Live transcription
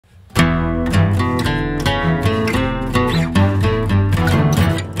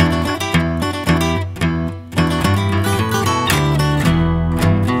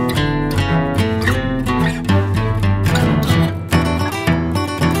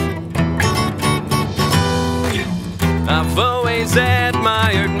I've always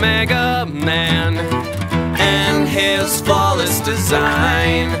admired Mega Man and his flawless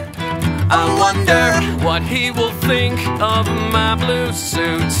design. I wonder what he will think of my blue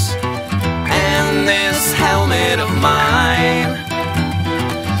suits and this helmet of mine.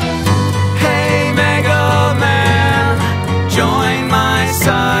 Hey Mega Man, join my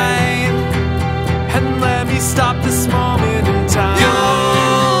side and let me stop this moment in time.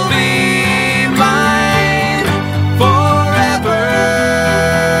 You'll be mine forever.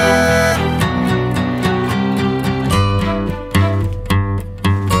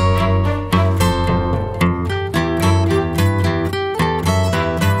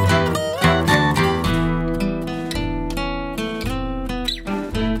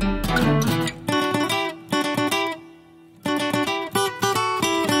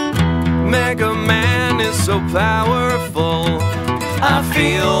 Mega Man is so powerful, I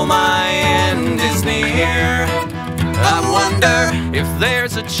feel my end is near. I wonder if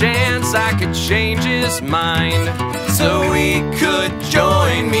there's a chance I could change his mind so he could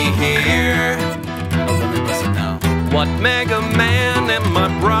join me here. Oh, let me listen now. What Mega Man and my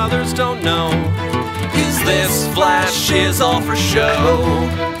brothers don't know is this Flash is all for show.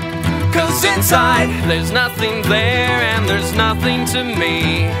 'Cause inside there's nothing there and there's nothing to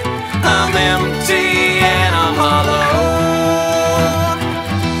me. I'm empty and I'm hollow.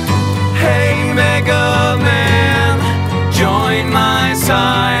 Hey Mega Man, join my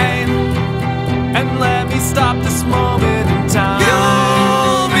side and let me stop this moment in time.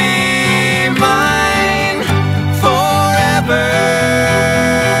 You'll be mine forever.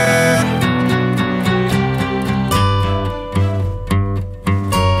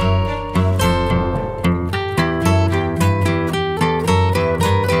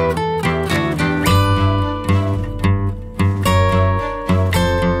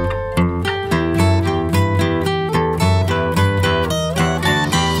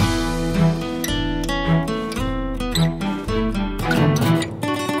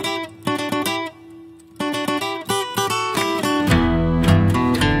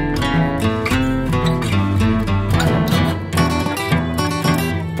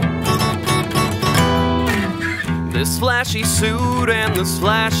 This flashy suit and this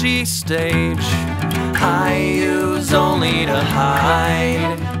flashy stage I use only to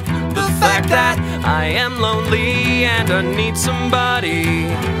hide the fact that I am lonely and I need somebody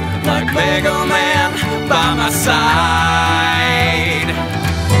like Mega Man by my side.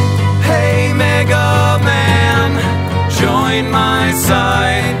 Hey Mega Man, join my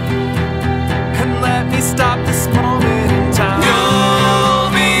side